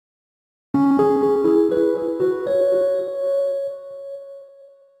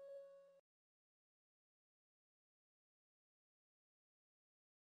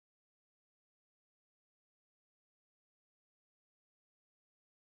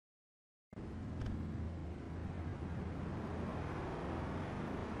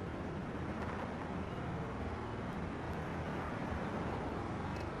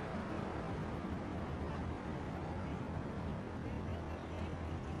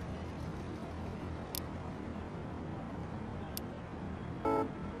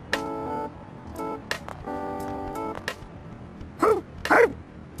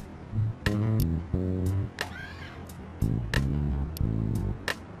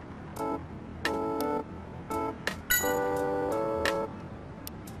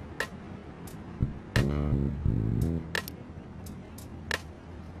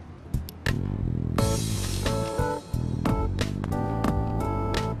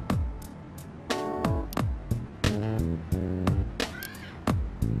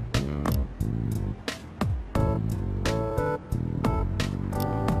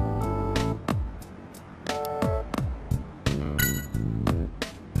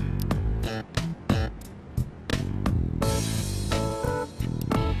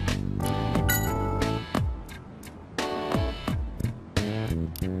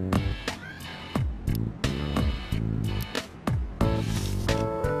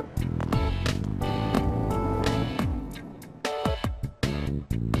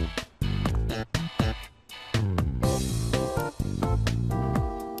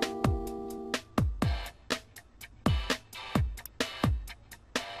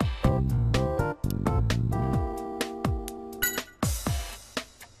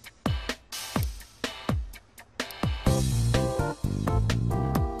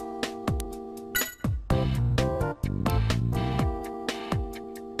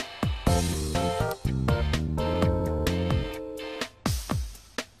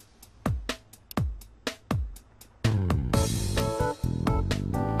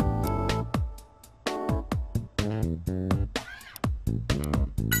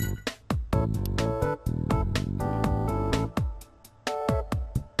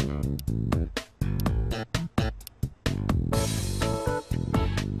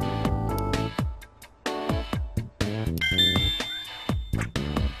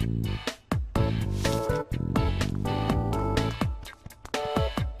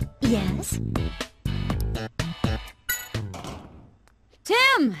Yes?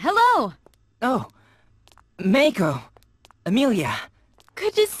 Tim, hello! Oh, Mako. Amelia.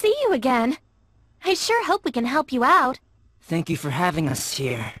 Good to see you again. I sure hope we can help you out. Thank you for having us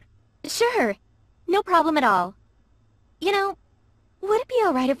here. Sure. No problem at all. You know, would it be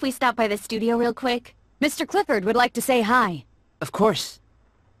alright if we stop by the studio real quick? Mr. Clifford would like to say hi. Of course.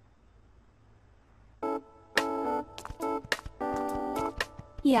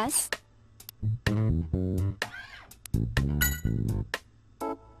 Yes?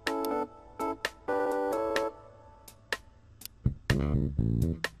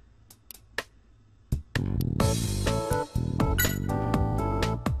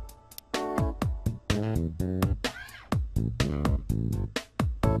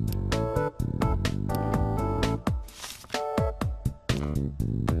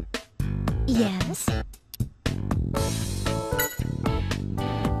 Yes?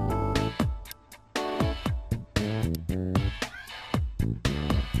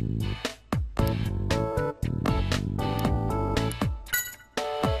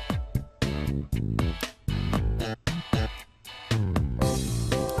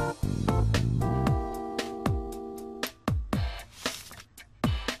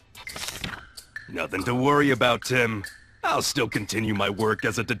 Nothing to worry about, Tim. I'll still continue my work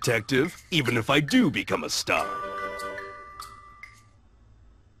as a detective, even if I do become a star.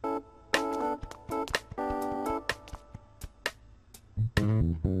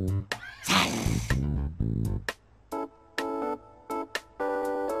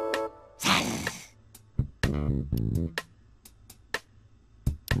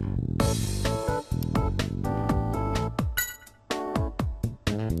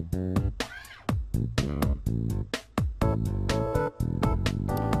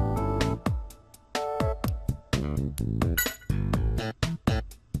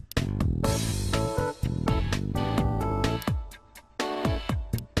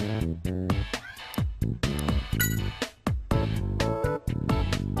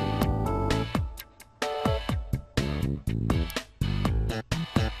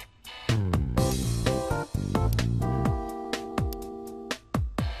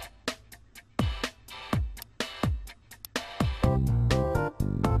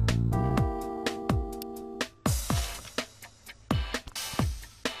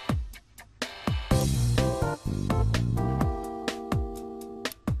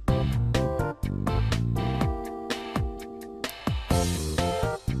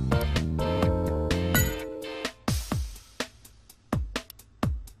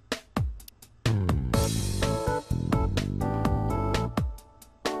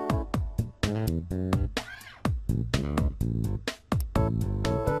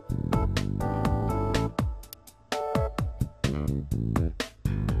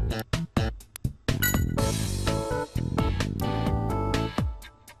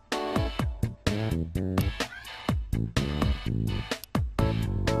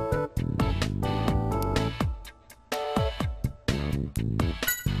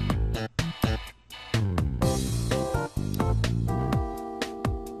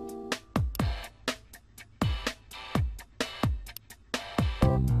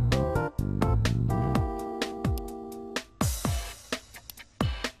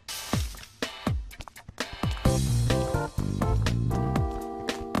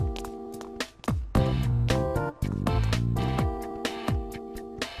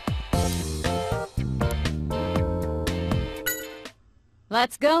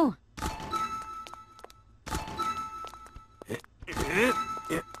 Let's go.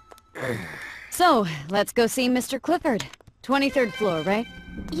 So, let's go see Mr. Clifford. 23rd floor, right?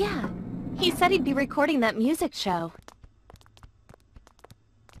 Yeah. He said he'd be recording that music show.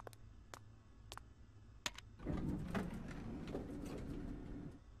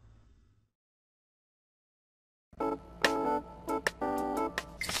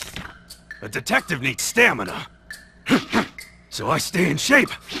 A detective needs stamina. So I stay in shape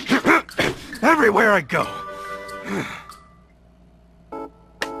everywhere I go.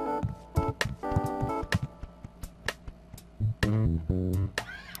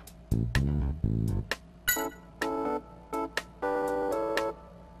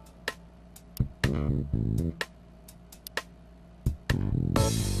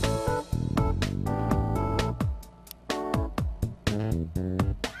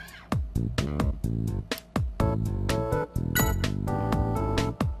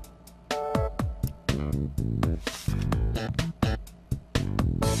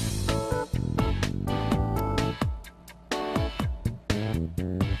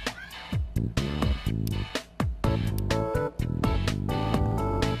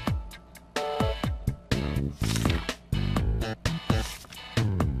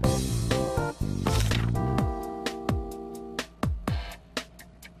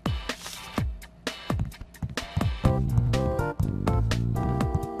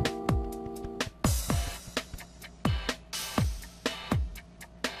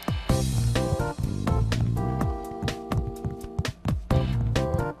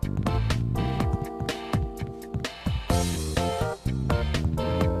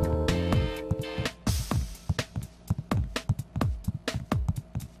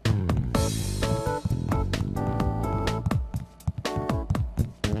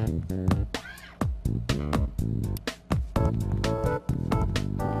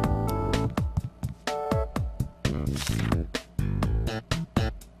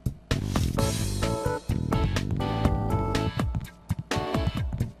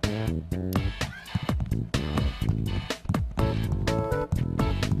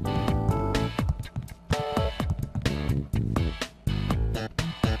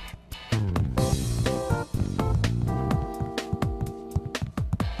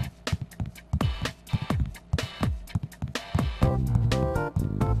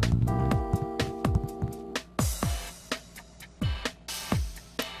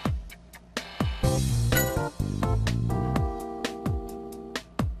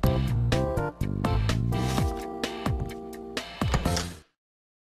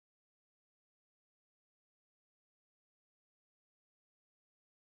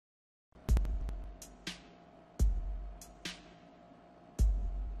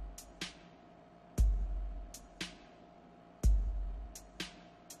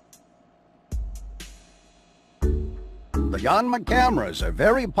 The Yanma cameras are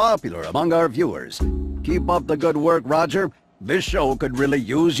very popular among our viewers. Keep up the good work, Roger. This show could really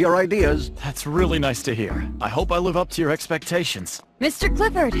use your ideas. That's really nice to hear. I hope I live up to your expectations. Mr.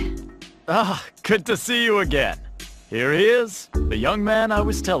 Clifford! Ah, good to see you again. Here he is, the young man I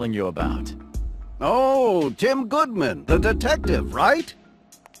was telling you about. Oh, Tim Goodman, the detective, right?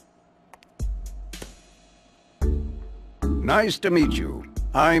 Nice to meet you.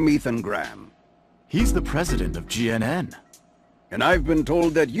 I'm Ethan Graham. He's the president of GNN. And I've been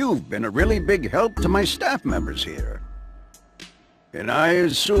told that you've been a really big help to my staff members here. And I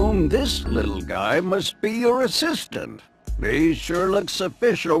assume this little guy must be your assistant. He sure looks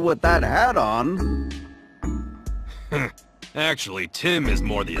official with that hat on. Actually, Tim is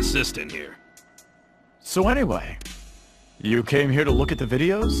more the assistant here. So anyway, you came here to look at the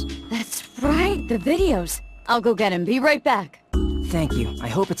videos? That's right, the videos. I'll go get him. Be right back. Thank you. I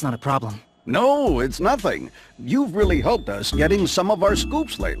hope it's not a problem. No, it's nothing. You've really helped us getting some of our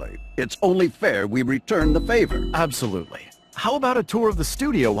scoops lately. It's only fair we return the favor. Absolutely. How about a tour of the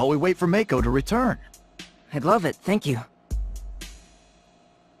studio while we wait for Mako to return? I'd love it, thank you.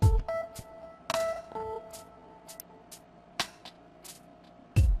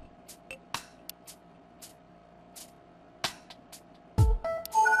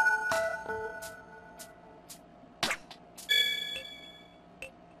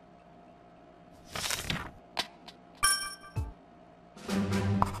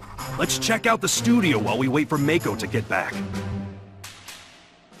 Let's check out the studio while we wait for Mako to get back.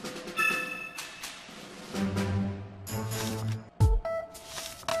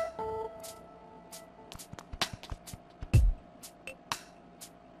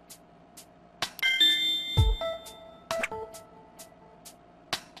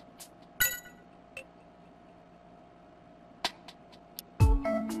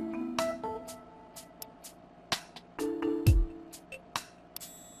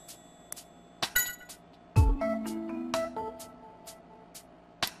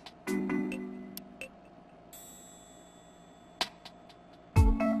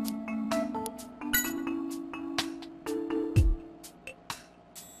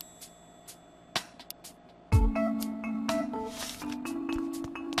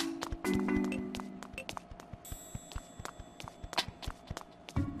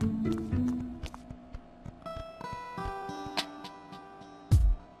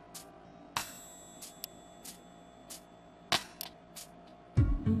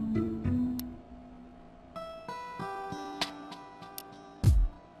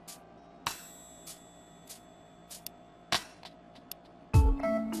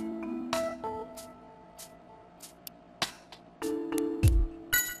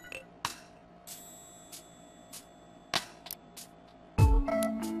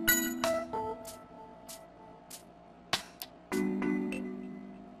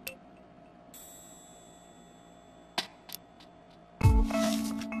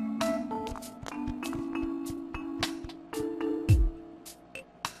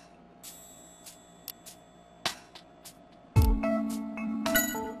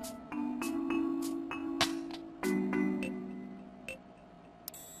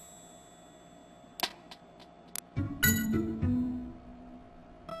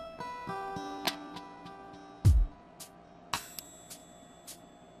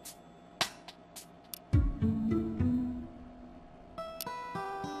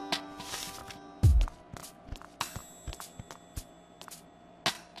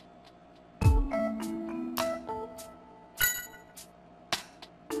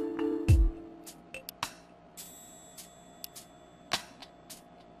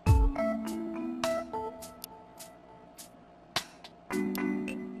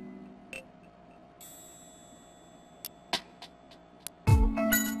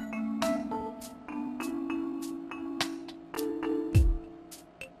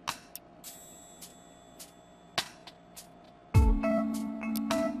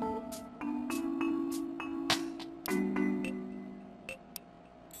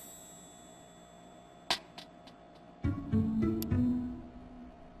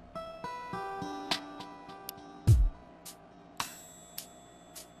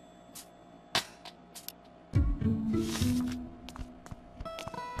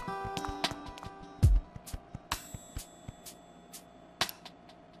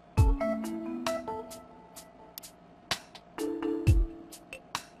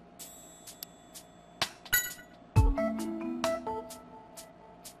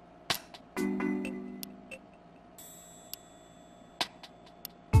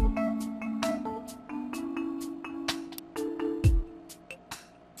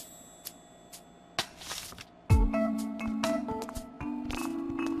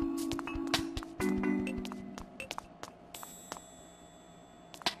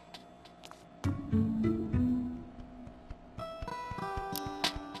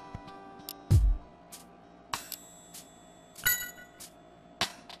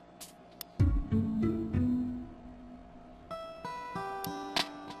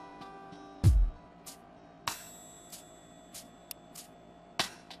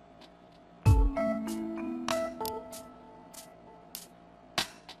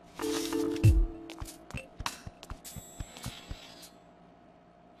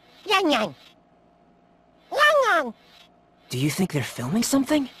 Do you think they're filming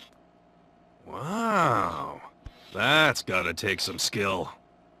something? Wow. That's gotta take some skill.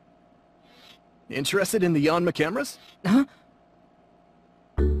 Interested in the Yanma cameras? Huh?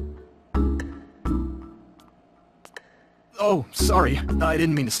 Oh, sorry. I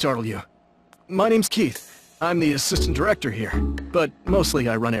didn't mean to startle you. My name's Keith. I'm the assistant director here, but mostly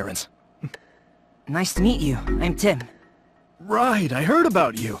I run errands. Nice to meet you. I'm Tim. Right, I heard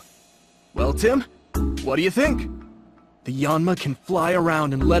about you. Well, Tim, what do you think? The Yanma can fly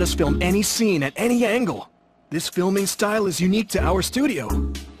around and let us film any scene at any angle. This filming style is unique to our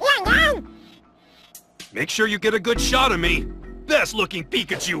studio. Make sure you get a good shot of me. Best looking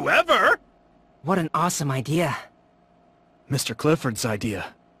Pikachu ever! What an awesome idea. Mr. Clifford's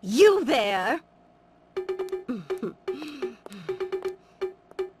idea. You there?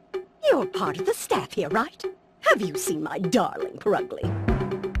 You're part of the staff here, right? Have you seen my darling Purugly?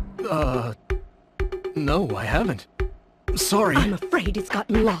 No, I haven't. Sorry. I'm afraid it's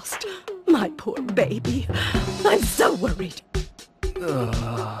gotten lost. My poor baby. I'm so worried.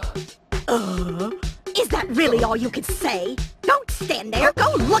 Is that really all you could say? Don't stand there.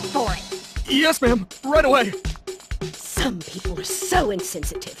 Go look for it. Yes, ma'am. Right away. Some people are so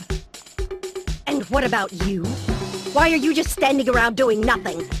insensitive. And what about you? Why are you just standing around doing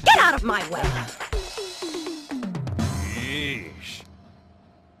nothing? Get out of my way! Yeesh.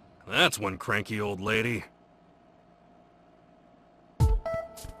 That's one cranky old lady.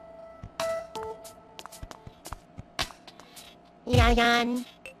 Yayan.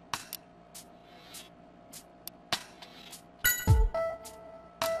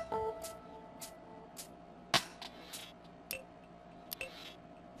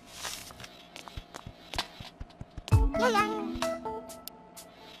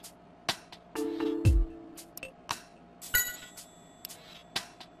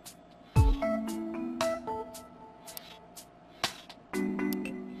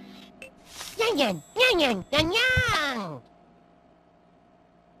 Yan, yan, yan, yan, yan.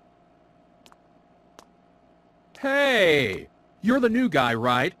 Hey! You're the new guy,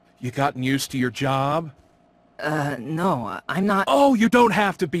 right? You gotten used to your job? No, I'm not... Oh, you don't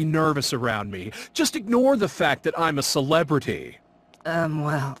have to be nervous around me. Just ignore the fact that I'm a celebrity.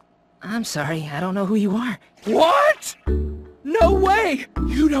 Well, I'm sorry, I don't know who you are. What? No way!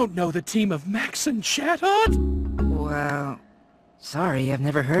 You don't know the team of Max and Chatot? Well, sorry, I've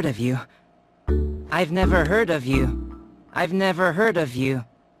never heard of you. I've never heard of you. I've never heard of you.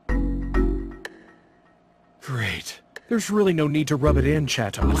 Great. There's really no need to rub it in,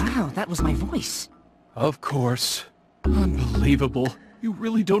 Chatot. Wow, that was my voice. Of course. Unbelievable. You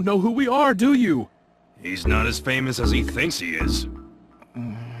really don't know who we are, do you? He's not as famous as he thinks he is.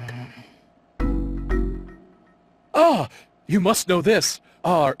 Ah, you must know this.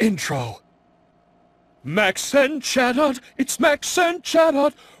 Our intro. Max and Chatot, it's Max and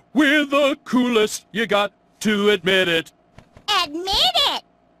Chatot. We're the coolest, you got to admit it. Admit it!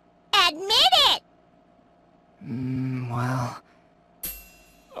 Admit it! Well...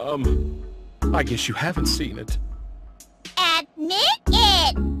 I guess you haven't seen it. Admit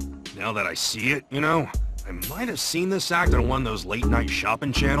it! Now that I see it, you know, I might have seen this act on one of those late-night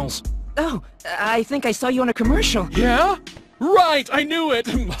shopping channels. Oh, I think I saw you on a commercial. Yeah? Right, I knew it!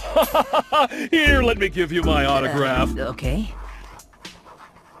 Here, let me give you my autograph. Okay.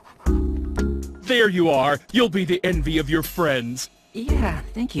 There you are. You'll be the envy of your friends. Yeah,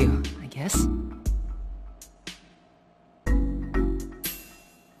 thank you, I guess.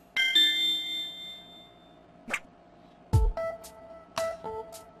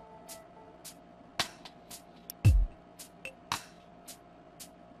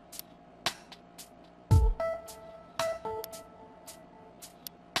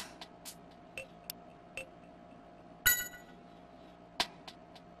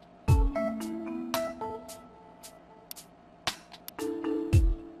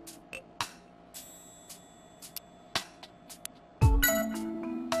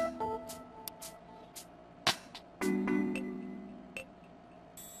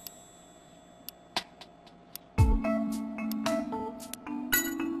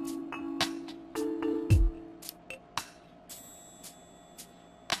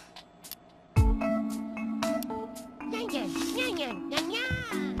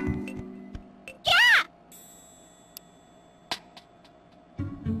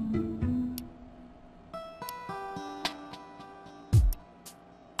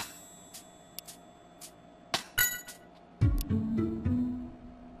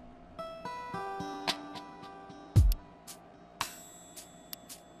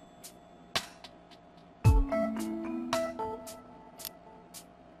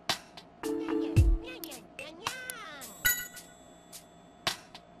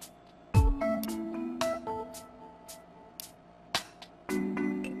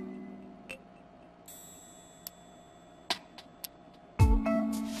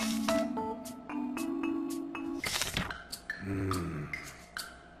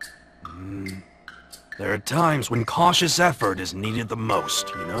 There are times when cautious effort is needed the most,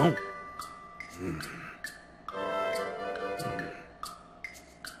 you know?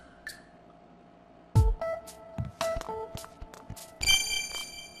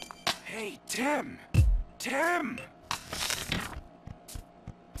 Hey, Tim! Tim!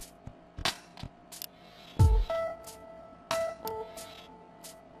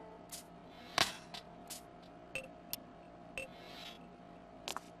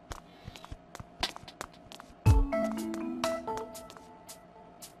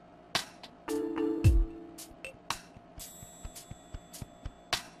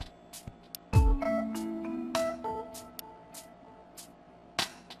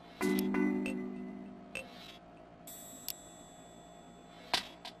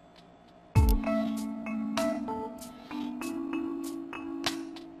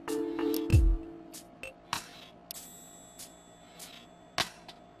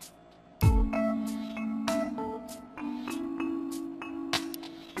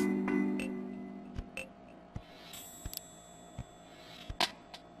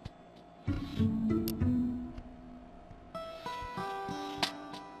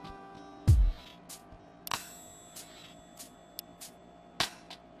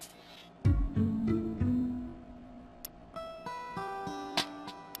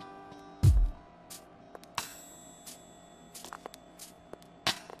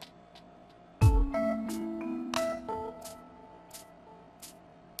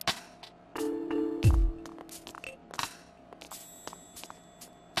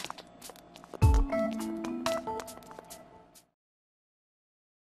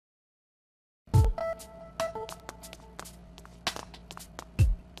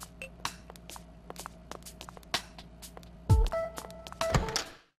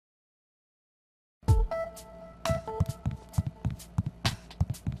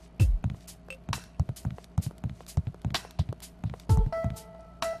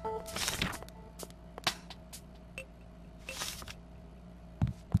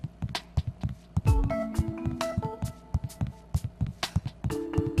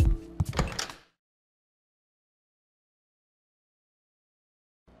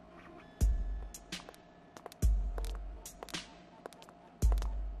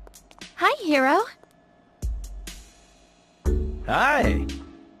 Hi, Hero. Hi.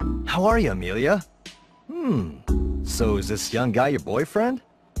 How are you, Amelia? So is this young guy your boyfriend?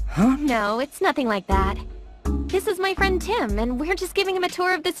 No, it's nothing like that. This is my friend Tim, and we're just giving him a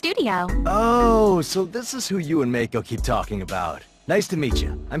tour of the studio. Oh, so this is who you and Mako keep talking about. Nice to meet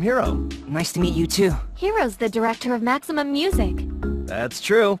you. I'm Hero. Nice to meet you too. Hero's the director of Maximum Music. That's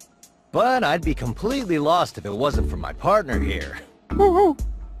true. But I'd be completely lost if it wasn't for my partner here.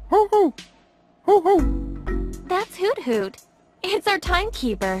 That's Hoot Hoot. It's our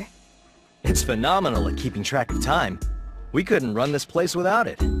timekeeper. It's phenomenal at keeping track of time. We couldn't run this place without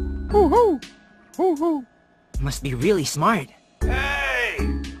it. Must be really smart. Hey!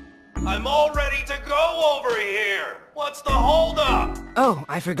 I'm all ready to go over here! What's the holdup? Oh,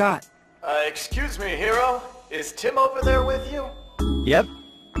 I forgot. Excuse me, Hero. Is Tim over there with you? Yep.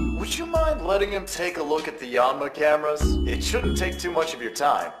 Would you mind letting him take a look at the Yanma cameras? It shouldn't take too much of your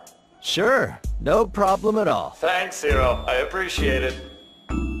time. Sure. No problem at all. Thanks, Hero. I appreciate it.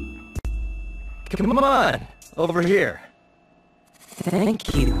 Come on. Over here.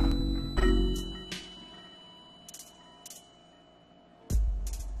 Thank you.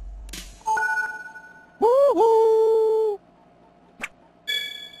 Woo-hoo!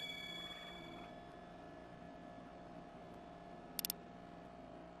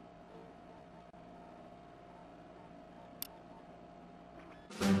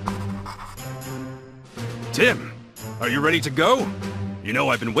 Tim, are you ready to go? You know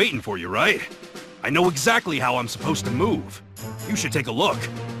I've been waiting for you, right? I know exactly how I'm supposed to move. You should take a look.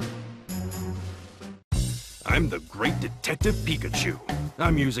 I'm the great Detective Pikachu.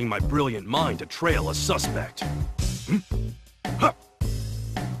 I'm using my brilliant mind to trail a suspect. Huh.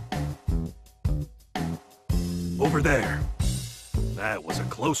 Over there. That was a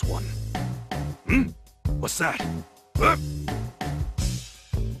close one. What's that? Huh?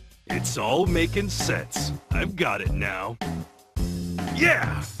 It's all making sense. I've got it now.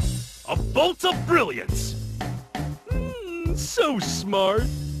 Yeah! A bolt of brilliance! So smart.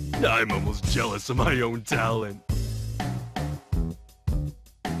 I'm almost jealous of my own talent.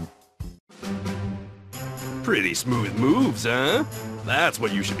 Pretty smooth moves, huh? That's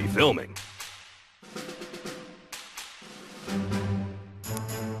what you should be filming.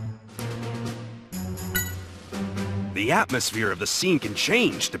 The atmosphere of the scene can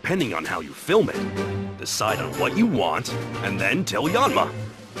change depending on how you film it. Decide on what you want, and then tell Yanma.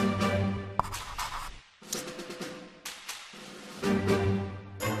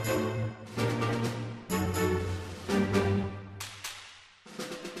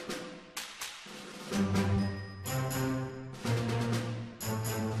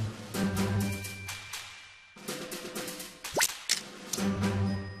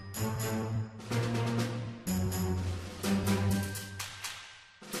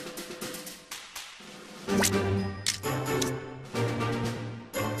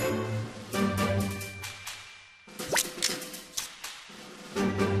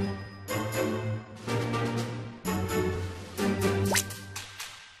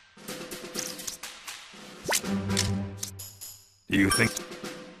 You think...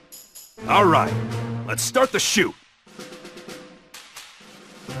 Alright, let's start the shoot!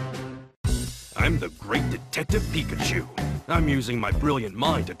 I'm the great Detective Pikachu. I'm using my brilliant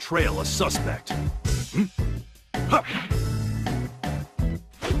mind to trail a suspect. Ha!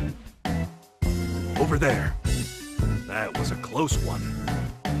 Over there. That was a close one.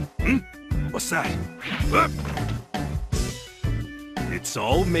 What's that? It's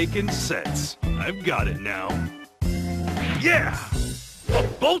all making sense. I've got it now. Yeah! A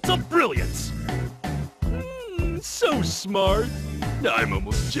bolt of brilliance! So smart. I'm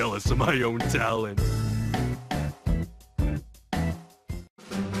almost jealous of my own talent.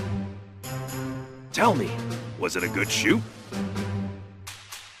 Tell me, was it a good shoot?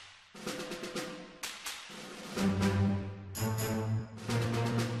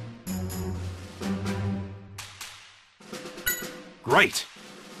 Great!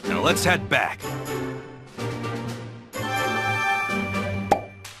 Now let's head back.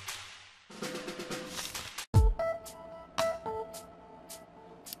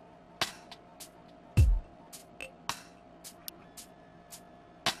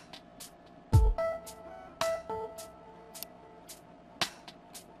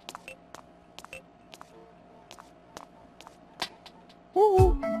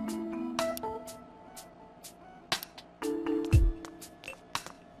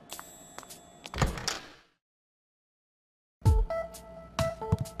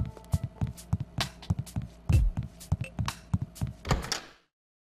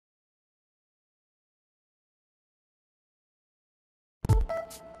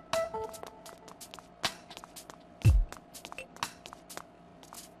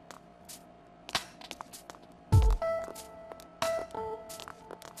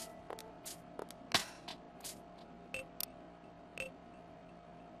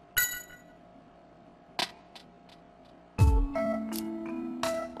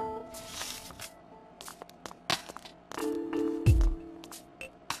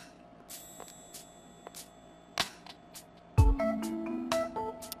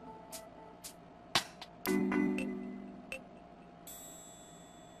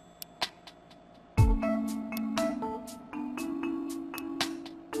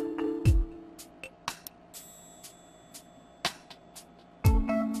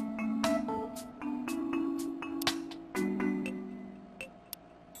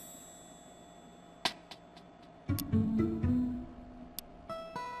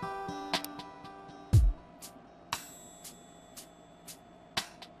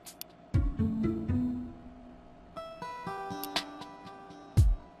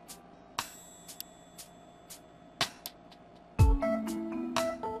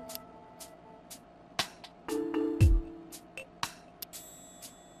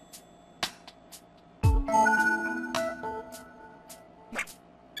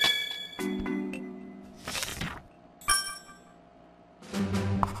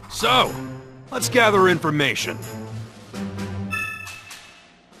 So, let's gather information.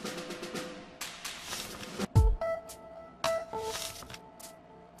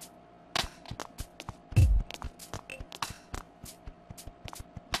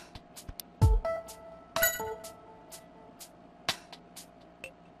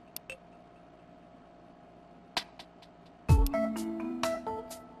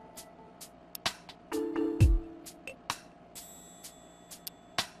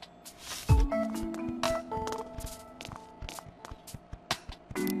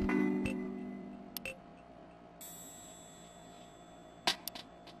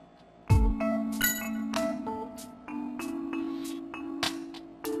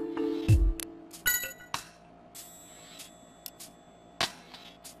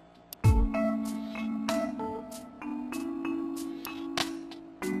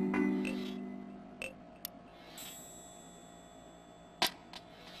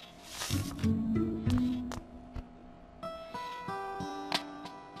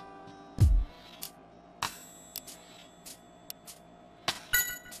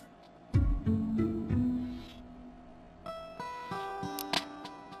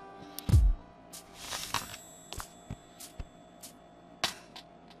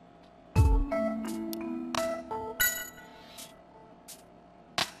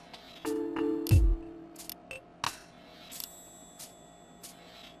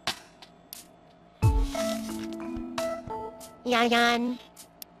 Yan.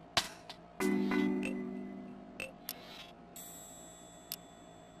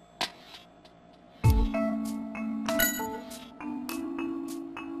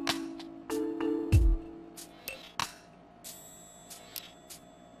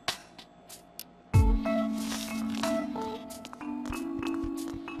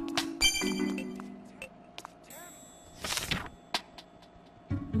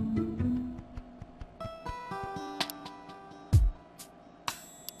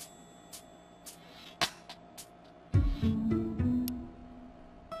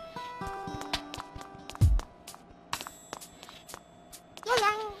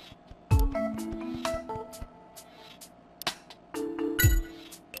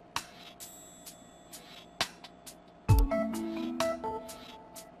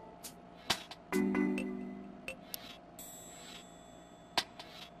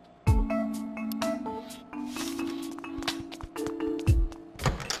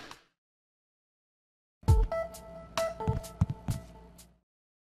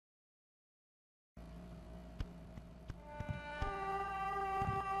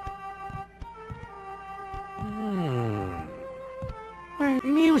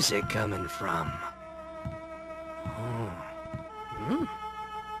 music coming from? Oh.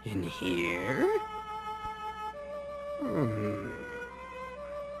 In here?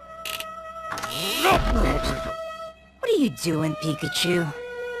 What are you doing, Pikachu?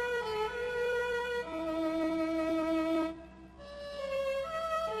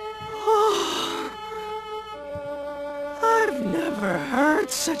 I've never heard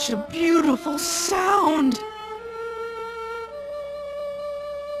such a beautiful sound.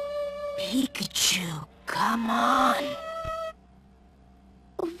 Pikachu, come on.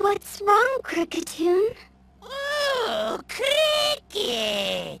 What's wrong, Cricketoon? Oh,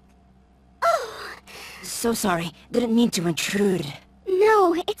 Cricket! Oh! So sorry. Didn't mean to intrude.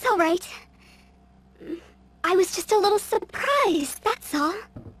 No, it's all right. I was just a little surprised, that's all.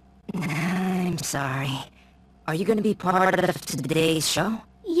 I'm sorry. Are you gonna be part of today's show?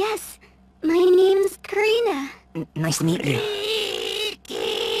 Yes, my name's Karina. Nice to meet you.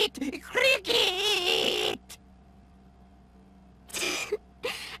 Cricket!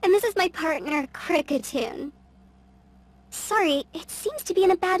 And this is my partner, Cricketoon. Sorry, it seems to be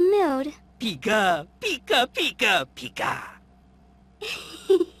in a bad mood. Pika, Pika, Pika, Pika.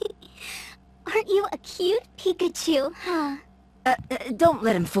 Aren't you a cute Pikachu, huh? Don't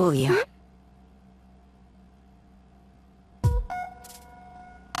let him fool you. Huh?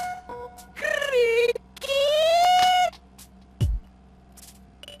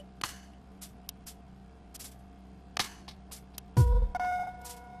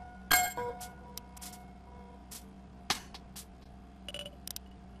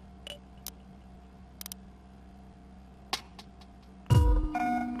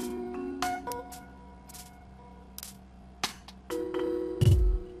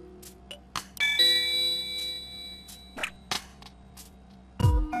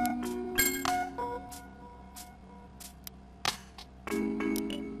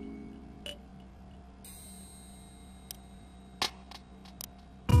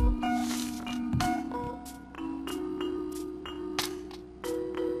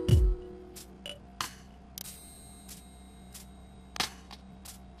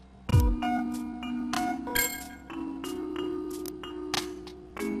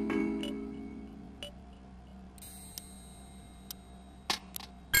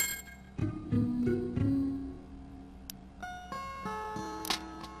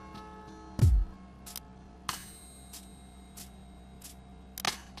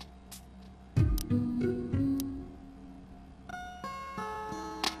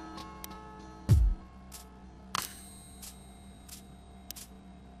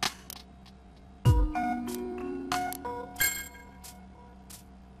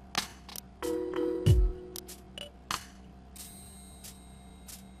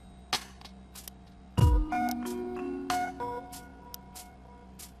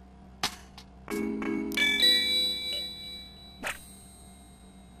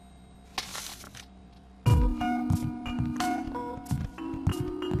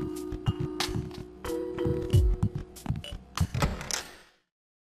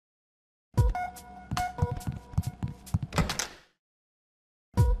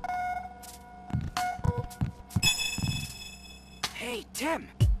 Hey, Tim!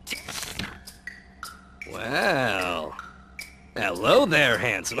 Well... Hello there,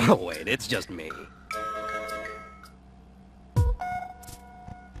 handsome. Oh, wait, it's just me.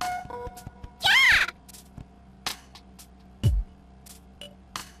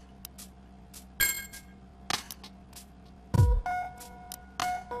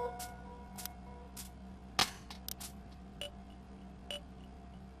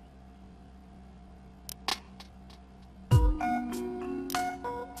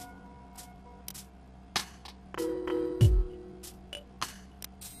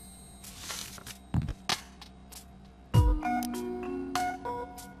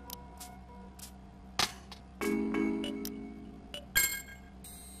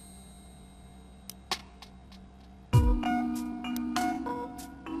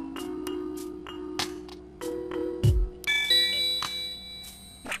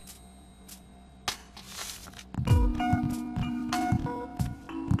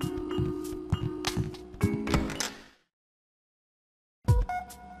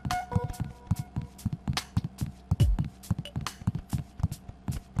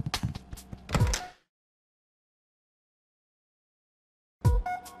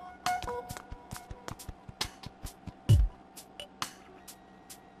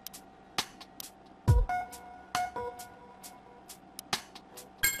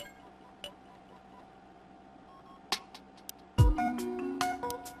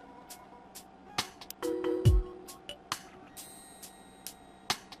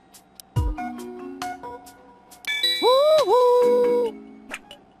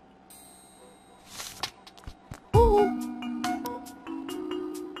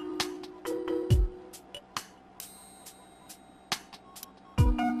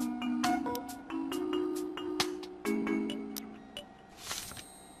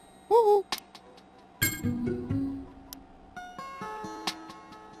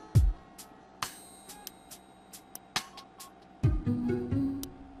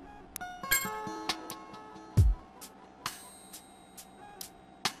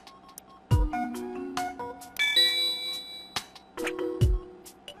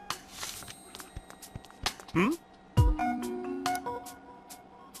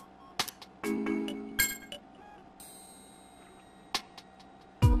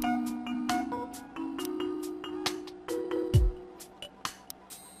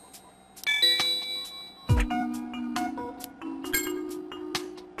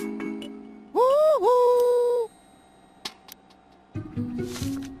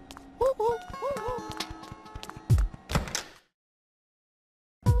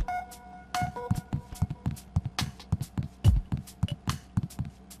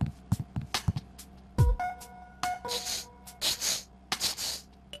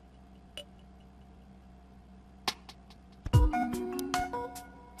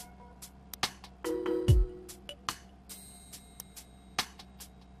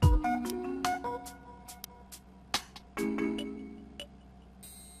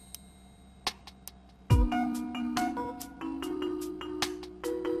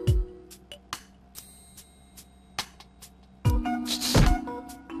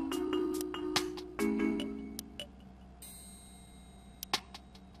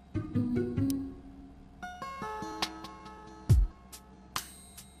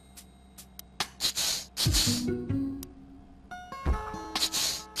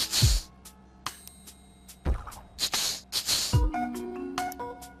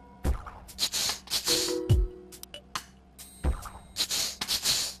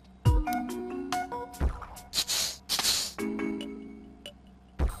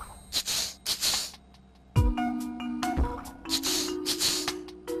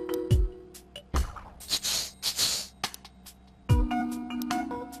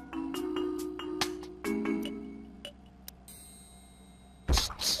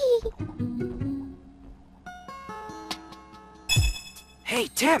 Hey,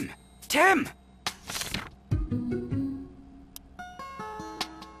 Tim! Tim!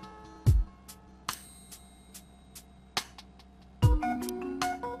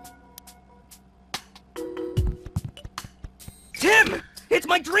 Tim! It's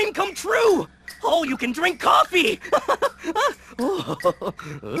my dream come true! Oh, you can drink coffee!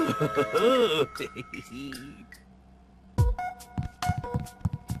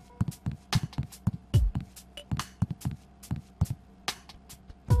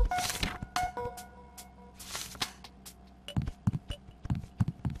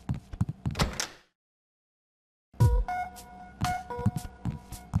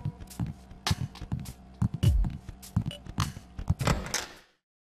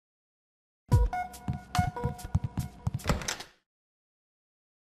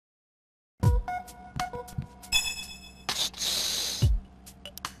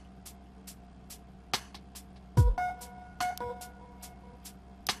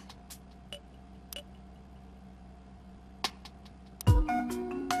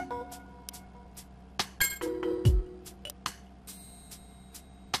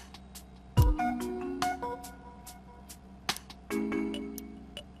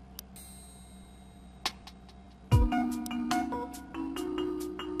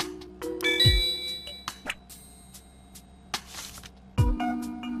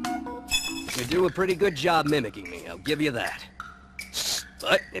 You do a pretty good job mimicking me, I'll give you that.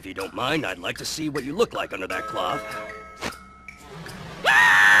 But, if you don't mind, I'd like to see what you look like under that cloth.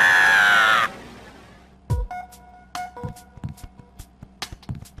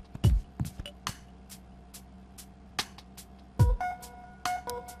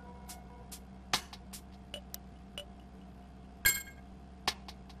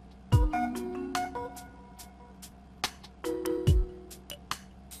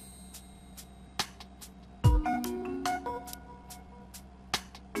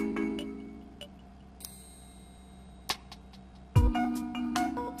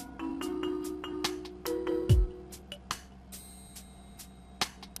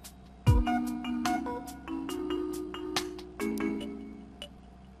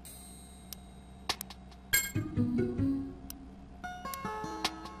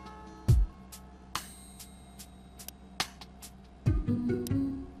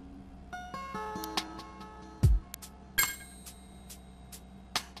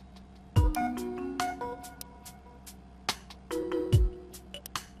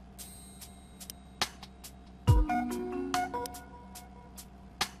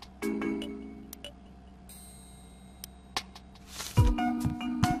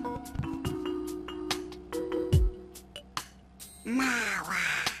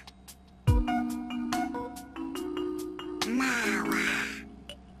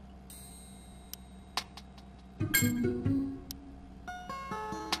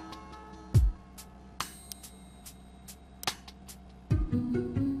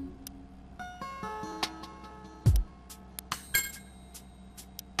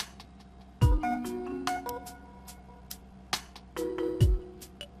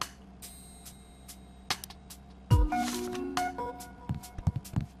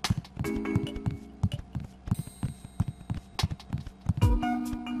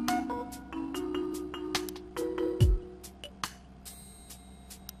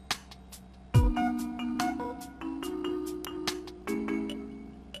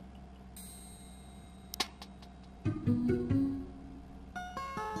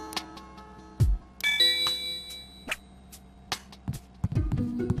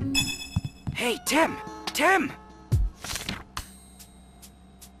 Hey, Tim! Tim!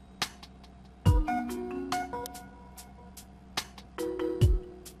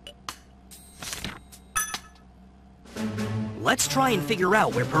 Let's try and figure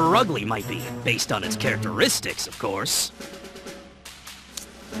out where Purugly might be, based on its characteristics, of course.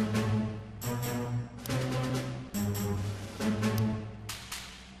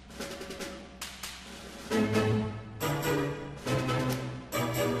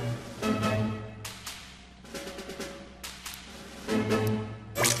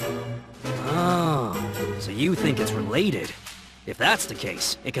 Oh, so you think it's related? If that's the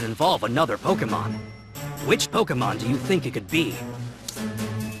case, it could involve another Pokemon. Which Pokemon do you think it could be?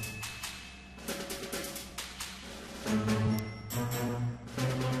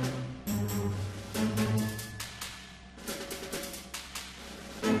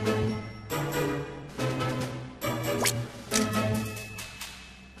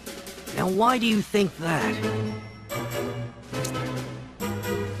 Now why do you think that?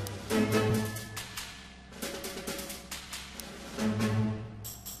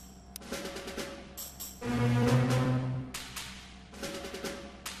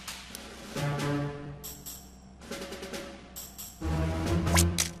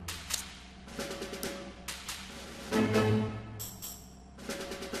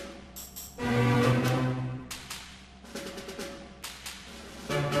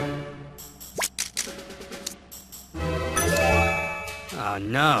 Oh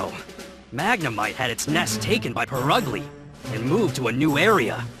no. Magnemite had its nest taken by Purugly and moved to a new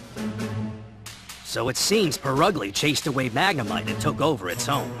area. So it seems Purugly chased away Magnemite and took over its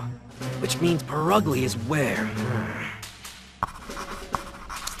home. Which means Purugly is where?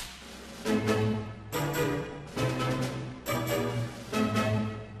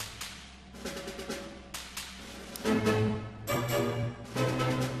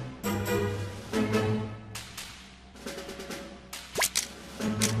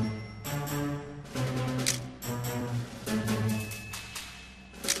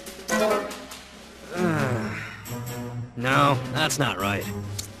 No, that's not right.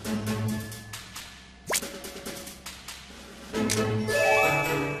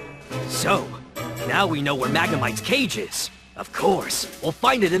 So, now we know where Magnemite's cage is. Of course, we'll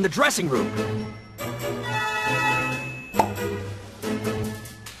find it in the dressing room.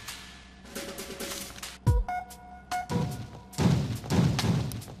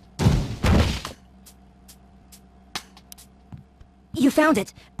 You found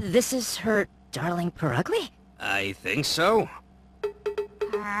it. This is her darling Purugly? I think so.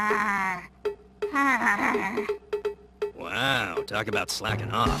 Wow, talk about slacking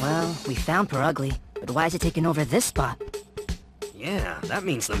off. Well, we found Purugly, but why is it taking over this spot? Yeah, that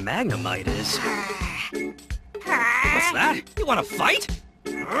means the Magnemite is... What's that? You wanna fight?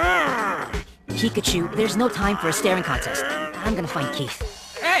 Pikachu, there's no time for a staring contest. I'm gonna find Keith.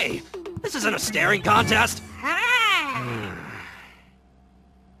 Hey! This isn't a staring contest!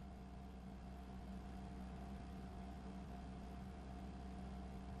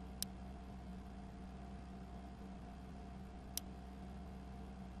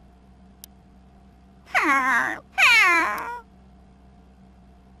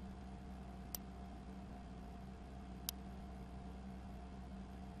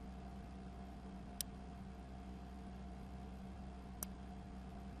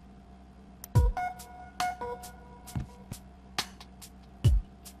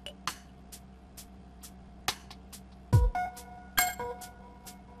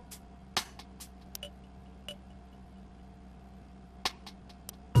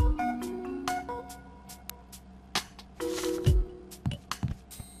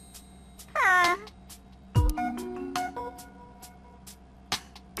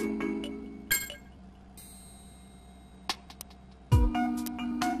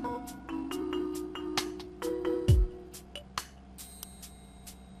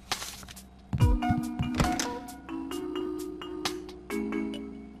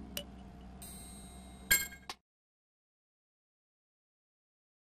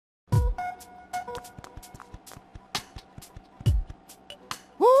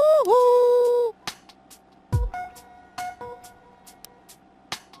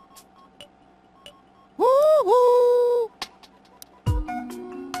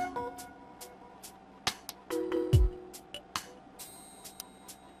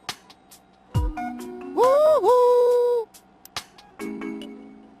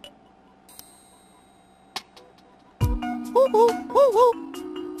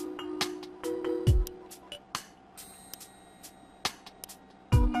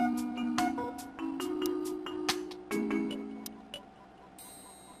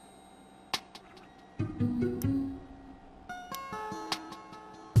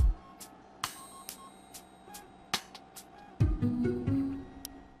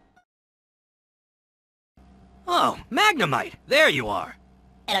 Oh, Magnemite! There you are!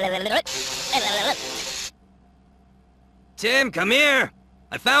 Tim, come here!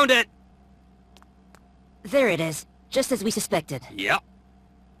 I found it! There it is, just as we suspected. Yep.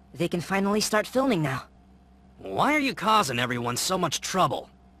 They can finally start filming now. Why are you causing everyone so much trouble?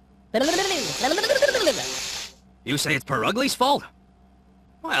 You say it's Purugly's fault?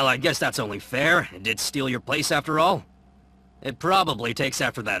 Well, I guess that's only fair. It did steal your place after all. It probably takes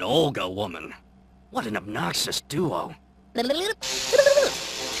after that Olga woman. What an obnoxious duo.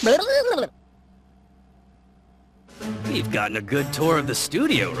 You've gotten a good tour of the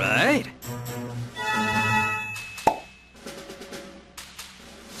studio, right?